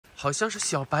好像是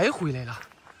小白回来了。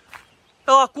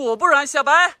哦，果不然，小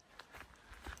白，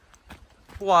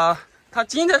哇，他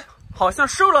今天好像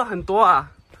瘦了很多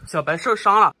啊。小白受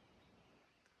伤了，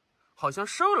好像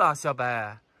瘦了。小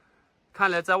白，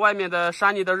看来在外面的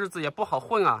山里的日子也不好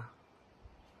混啊。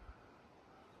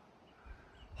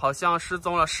好像失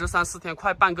踪了13、14天，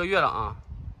快半个月了啊。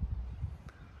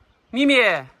咪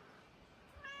咪，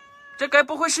这该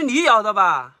不会是你咬的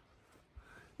吧？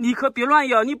你可别乱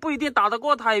咬，你不一定打得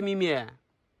过他呀，咪咪。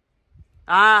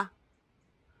啊？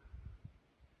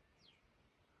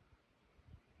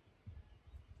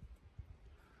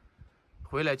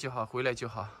回来就好，回来就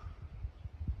好。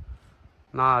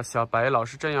那小白老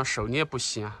是这样守虐不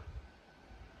行啊！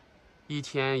一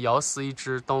天咬死一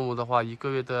只动物的话，1个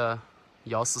月的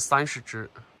咬死30只。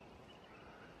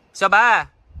小白，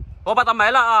我把它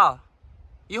埋了啊！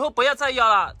以后不要再咬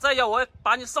了，再咬我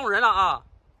把你送人了啊！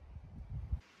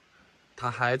他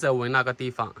还在闻那个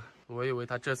地方，我以为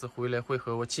他这次回来会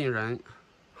和我敬人，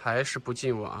还是不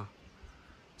敬我啊！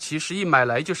其实一买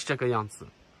来就是这个样子。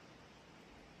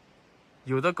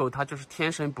有的狗它就是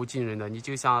天生不敬人的，你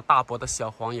就像大伯的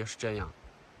小黄也是这样，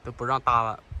都不让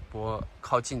大伯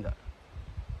靠近的。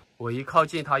我一靠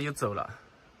近它又走了，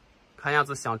看样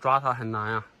子想抓它很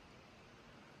难啊。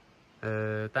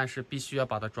但是必须要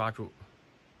把它抓住，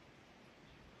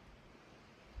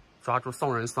抓住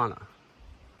送人算了。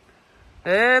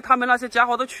哎，他们那些家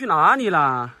伙都去哪里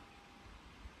了？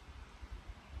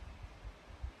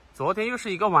昨天又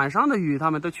是一个晚上的雨，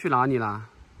他们都去哪里了？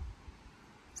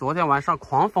昨天晚上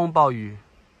狂风暴雨，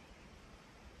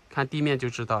看地面就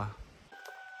知道。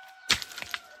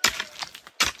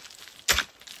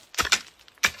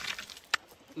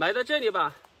埋在这里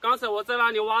吧。刚才我在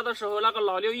那里挖的时候，那个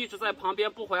老六一直在旁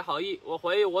边不怀好意，我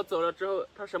怀疑我走了之后，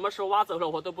他什么时候挖走了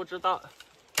我都不知道。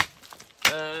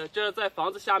这在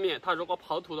房子下面，他如果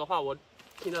刨土的话，我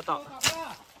听得到。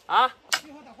啊？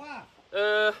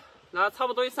那差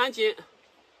不多有3斤，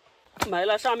埋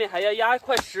了上面还要压一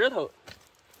块石头。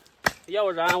要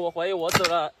不然我怀疑我走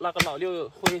了，那个老六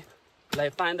会来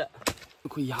翻的。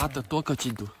会压得多高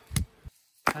精度？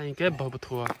他应该摸不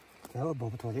脱。摸不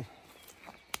脱的。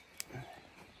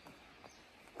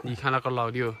你看那个老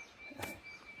六，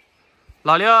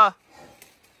老六，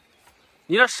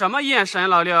你这什么眼神？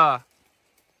老六，啊，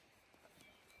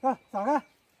咋看？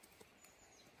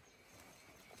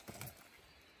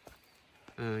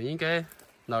应该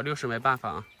老六是没办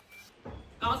法啊。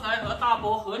刚才和大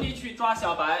伯合力去抓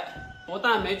小白，不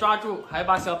但没抓住，还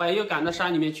把小白又赶到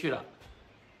山里面去了。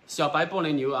小白不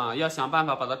能留啊，要想办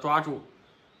法把它抓住。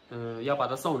要把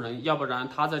它送人，要不然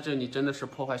它在这里真的是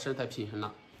破坏生态平衡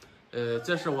了。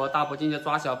这是我大伯今天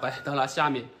抓小白到了下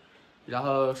面，然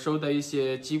后收的一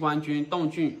些鸡冠菌、冻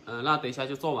菌，那等一下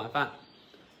就做晚饭。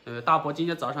大伯今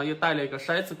天早上又带了一个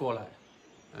筛子过来，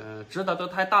织的都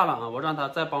太大了啊，我让他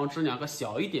再帮我织2个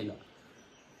小一点的。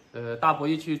大伯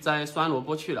又去摘酸萝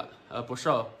卜去了，不是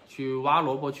哦，去挖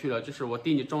萝卜去了，就是我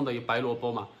地里种的有白萝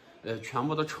卜嘛，全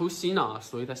部都抽心了啊，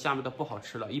所以它下面都不好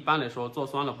吃了。一般来说做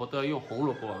酸萝卜都要用红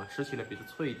萝卜啊，吃起来比较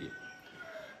脆一点。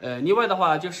另外的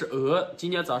话就是鹅，今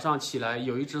天早上起来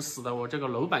有一只死在我这个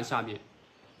楼板下面，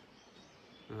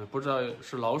不知道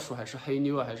是老鼠还是黑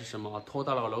妞啊还是什么，拖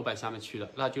到了楼板下面去了，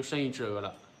那就剩1只鹅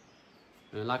了。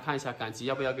那看一下赶集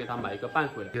要不要给它买一个伴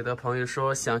回来。有的朋友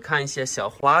说想看一些小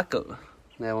花狗，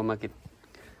来我们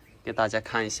给大家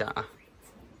看一下啊。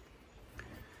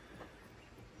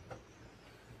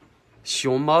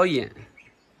熊猫眼，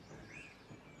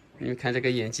你们看这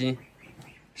个眼睛，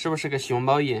是不是个熊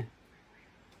猫眼？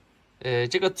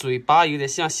这个嘴巴有点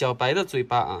像小白的嘴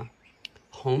巴啊，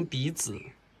红鼻子。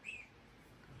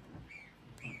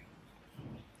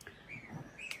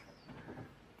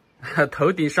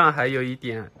头顶上还有一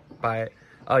点白，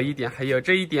一点黑，有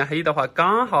这一点黑的话，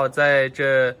刚好在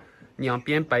这2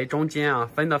边白中间啊，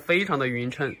分得非常的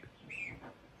匀称。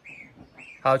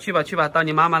好，去吧去吧，到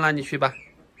你妈妈那里去吧。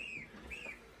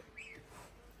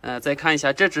再看一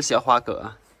下这只小花狗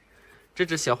啊，这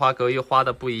只小花狗又花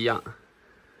的不一样。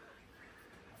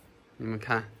你们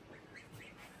看，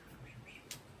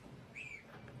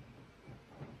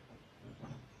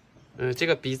这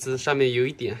个鼻子上面有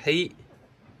一点黑，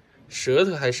舌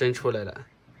头还伸出来了。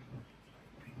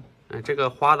这个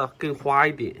花的更花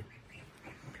一点。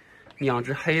2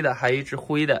只黑的，还有1只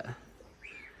灰的。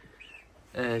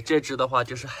这只的话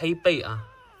就是黑背啊，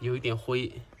有一点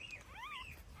灰。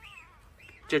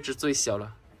这只最小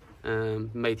了，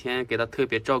每天给它特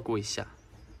别照顾一下。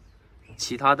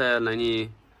其他的能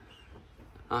力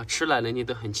啊，吃奶能力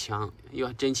都很强，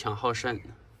又争强好胜。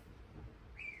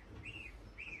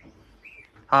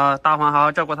好，大黄好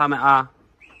好照顾它们啊。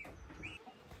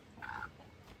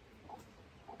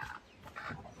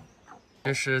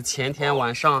这是前天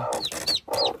晚上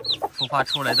孵化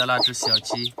出来的那只小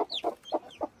鸡，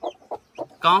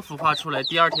刚孵化出来，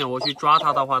第二天我去抓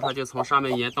它的话，它就从上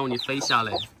面岩洞里飞下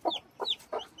来。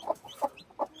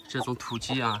这种土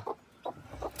鸡啊，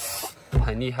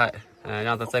很厉害，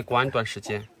让它再关一段时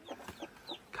间。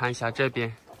看一下这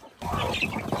边，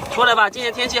出来吧，今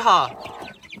天天气好。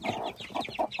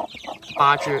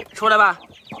8只，出来吧。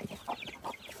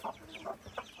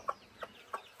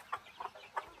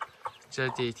这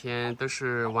几天都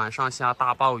是晚上下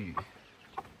大暴雨，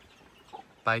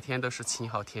白天都是晴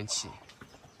好天气。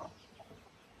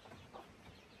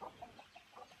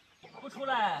不出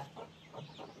来！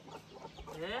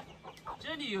哎，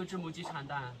这里有只母鸡产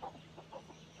蛋。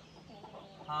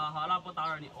好好，那不打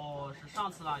扰你。哦，是上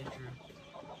次那一只。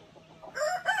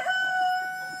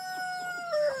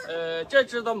这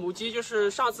只的母鸡就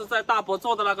是上次在大伯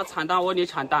做的那个产蛋窝里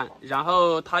产蛋，然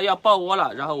后它要爆窝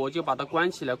了，然后我就把它关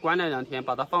起来，关了2天，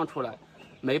把它放出来，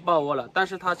没爆窝了。但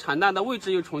是它产蛋的位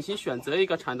置又重新选择一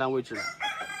个产蛋位置了。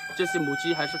这些母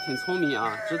鸡还是挺聪明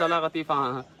啊，知道那个地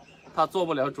方它做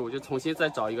不了主，就重新再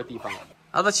找一个地方。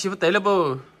啊，它起不得了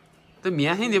不？都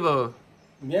绵很的不？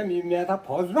绵，它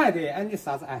泡软的，哎，你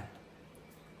啥子哎？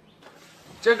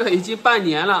这个已经半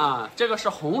年了啊，这个是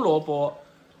红萝卜。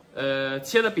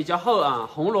切的比较厚啊，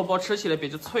红萝卜吃起来比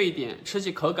较脆一点，吃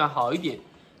起口感好一点。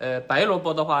白萝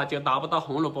卜的话就达不到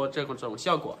红萝卜这种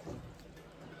效果，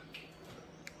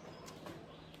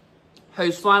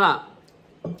很酸了。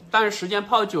但是时间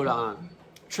泡久了啊，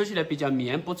吃起来比较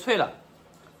绵不脆了。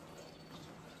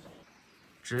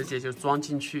直接就装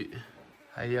进去，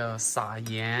还要撒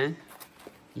盐，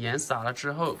盐撒了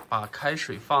之后把开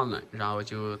水放冷，然后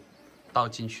就倒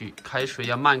进去，开水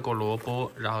要漫过萝卜，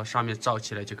然后上面罩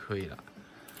起来就可以了。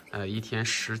1天、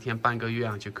10天、半个月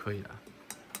啊就可以了。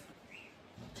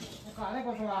我干那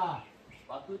个是吧？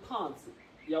把头烫死，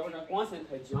要不然光线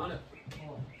太强了。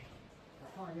哦，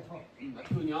烫一烫。那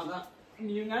头娘的，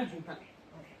你有安全感。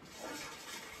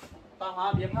大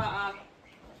华别怕啊，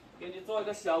给你做一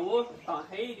个小屋，挡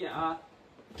黑一点啊。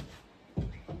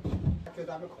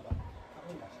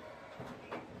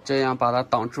这样把它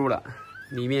挡住了。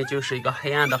里面就是一个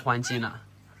黑暗的环境了。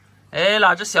哎，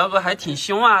那只小狗还挺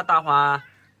凶啊，大华。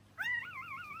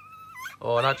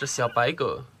哦，那只小白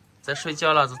狗在睡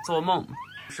觉了，在做梦。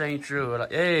剩一只鹅了。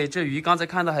哎，这鱼刚才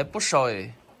看到还不少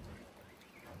哎，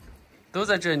都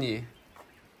在这里。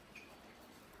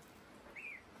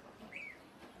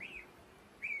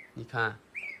你看，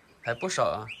还不少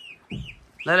啊。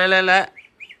来，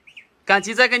赶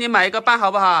集再给你买一个拌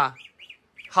好不好？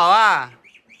好啊。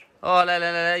哦，来。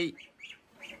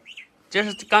这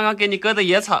是刚刚给你割的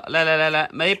野草，来，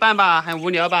没拌吧？很无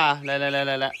聊吧？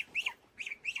来。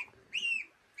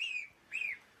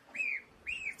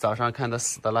早上看到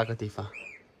死的那个地方，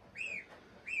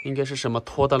应该是什么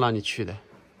拖到那里去的。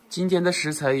今天的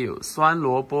食材有酸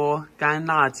萝卜、干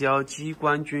辣椒、鸡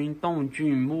冠菌、冻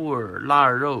菌、木耳、腊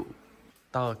肉。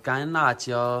到干辣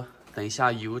椒，等一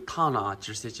下油烫了啊，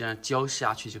直接这样浇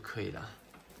下去就可以了。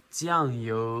酱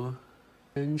油、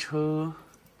生抽。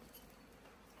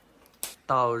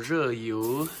倒热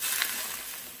油，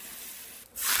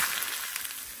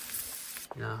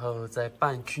然后再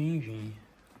拌均匀，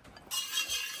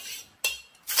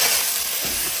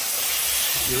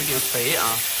有点肥啊，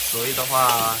所以的话，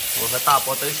我和大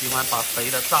伯都喜欢把肥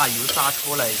的炸油炸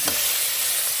出来一点，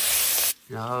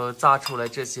然后炸出来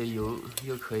这些油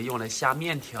又可以用来下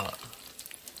面条。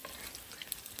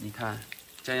你看，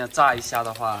这样炸一下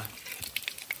的话，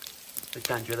就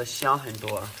感觉到香很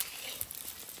多。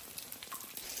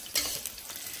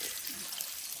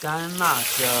干辣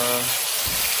椒，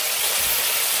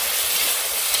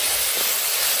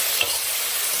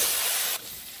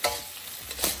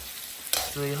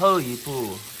最后一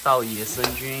步倒野生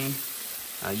菌，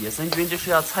野生菌就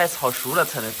是要菜炒熟了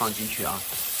才能放进去啊。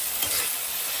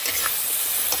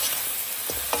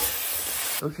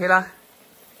OK 啦，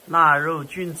腊肉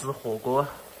菌子火锅，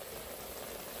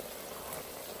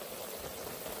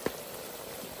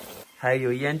还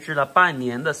有腌制了半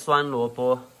年的酸萝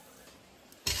卜。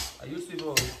有水不？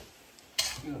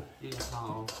有点烫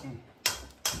哦。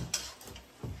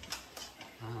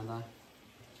好的，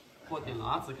和点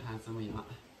辣子看怎么样？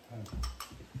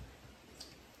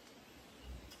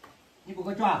你不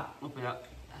会抓？我不要。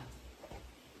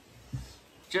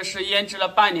这是腌制了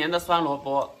半年的酸萝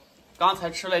卜，刚才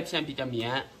吃了1天，比较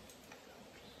绵，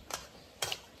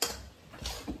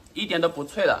一点都不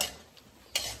脆了。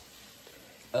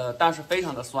但是非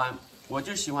常的酸，我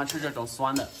就喜欢吃这种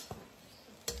酸的。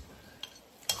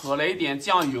和了一点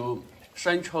酱油、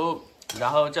生抽，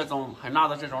然后这种很辣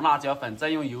的这种辣椒粉，再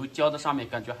用油浇在上面，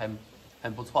感觉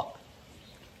很不错。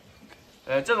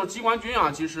这种鸡冠菌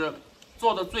啊，其实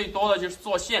做的最多的就是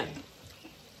做馅，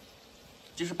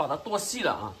就是把它剁细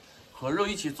了啊，和肉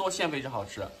一起做馅非常好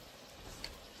吃。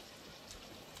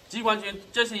鸡冠菌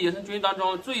这些野生菌当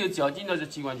中最有嚼劲的是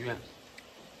鸡冠菌。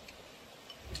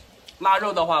腊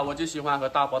肉的话，我就喜欢和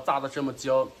大伯炸的这么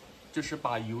焦，就是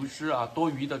把油脂啊多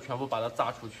余的全部把它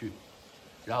炸出去，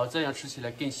然后这样吃起来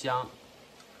更香。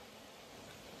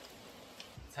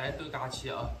菜都嘎起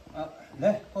啊！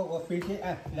来，包个飞机，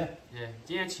来。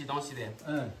今天吃东西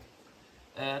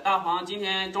的。大黄今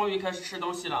天终于开始吃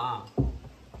东西了啊。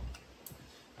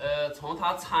从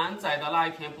他残仔的那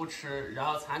一天不吃，然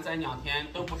后残仔2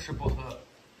天都不吃不喝。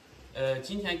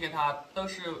今天给他都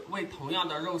是为同样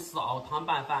的肉丝熬汤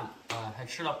拌饭，还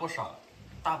吃了不少。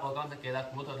大伯刚才给他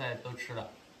骨头他也都吃了。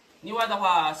另外的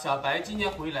话，小白今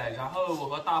天回来，然后我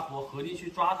和大伯合力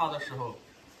去抓他的时候，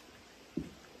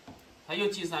他又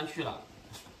进山去了。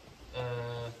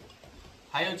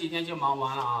还有几天就忙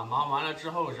完了啊！忙完了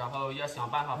之后，然后要想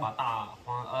办法把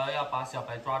要把小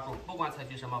白抓住，不管采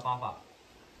取什么方法。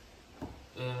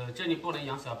这里不能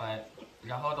养小白，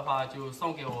然后的话就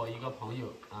送给我一个朋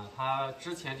友啊，他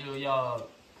之前就要，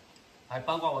还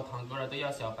帮过我堂哥了，都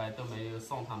要小白都没有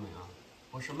送他们啊，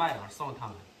不是卖了送他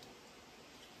们。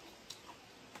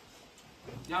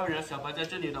要不然小白在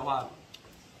这里的话，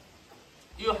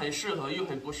又很适合又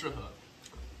很不适合。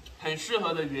很适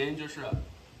合的原因就是，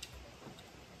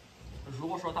如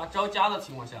果说它招家的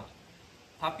情况下，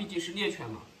它毕竟是猎犬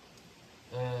嘛，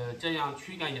这样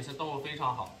驱赶野生动物非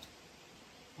常好。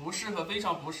不适合，非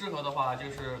常不适合的话，就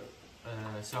是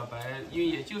小白，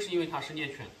也就是因为它是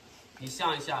猎犬，你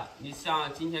像一下，你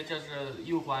像今天这是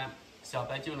幼獾，小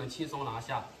白就能轻松拿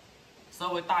下。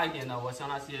稍微大一点的，我像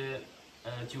那些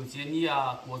九节鲵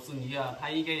啊、果子狸啊，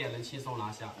它应该也能轻松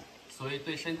拿下。所以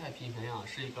对生态平衡啊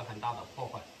是一个很大的破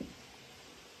坏。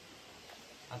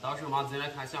到时候嘛，再来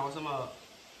看想有什么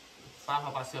办法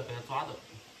把小白抓的。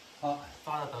好，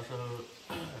抓的到时候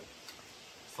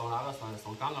送哪个算？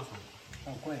送刚刚算。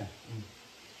送过来。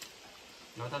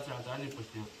要它这样真的不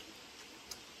行。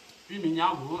玉米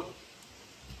酿糊。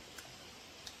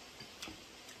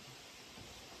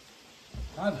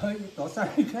然后到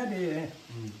山里去的。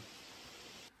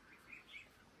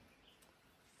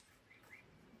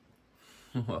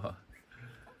哇，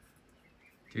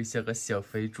就像个小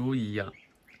肥猪一样。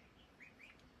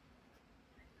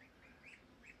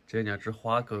这2只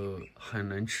花狗很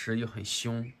能吃又很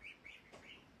凶，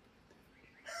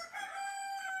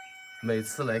每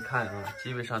次来看啊，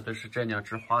基本上都是这2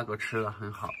只花狗吃的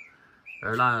很好，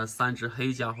而那3只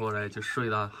黑家伙呢就睡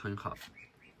得很好。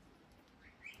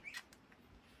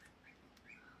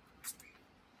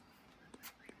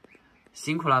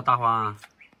辛苦了大黄，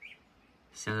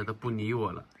现在都不理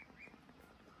我了，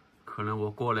可能我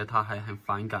过来他还很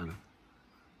反感了。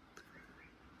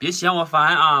别嫌我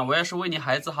烦啊，我也是为你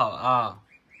孩子好啊。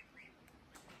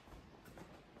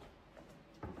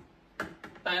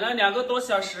等了2个多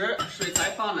小时，水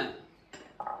才放冷。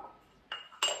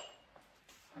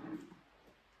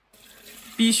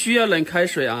必须要冷开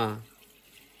水啊，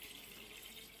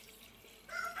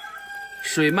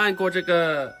水漫过这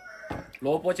个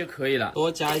萝卜就可以了，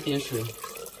多加一点水，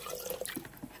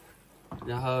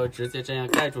然后直接这样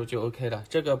盖住就 OK 了。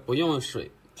这个不用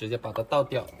水，直接把它倒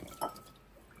掉。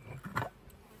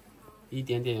一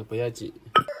点点也不要紧。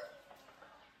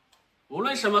无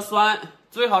论什么酸，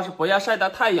最好是不要晒到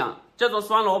太阳。这种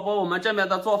酸萝卜，我们这边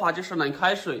的做法就是冷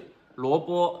开水、萝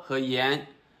卜和盐。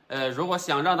如果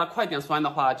想让它快点酸的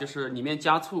话，就是里面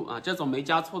加醋啊。这种没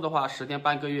加醋的话，10天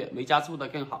半个月，没加醋的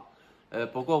更好。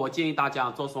不过我建议大家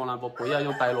做酸萝卜不要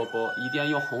用白萝卜，一定要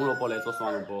用红萝卜来做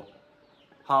酸萝卜。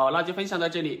好，那就分享到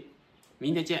这里，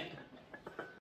明天见。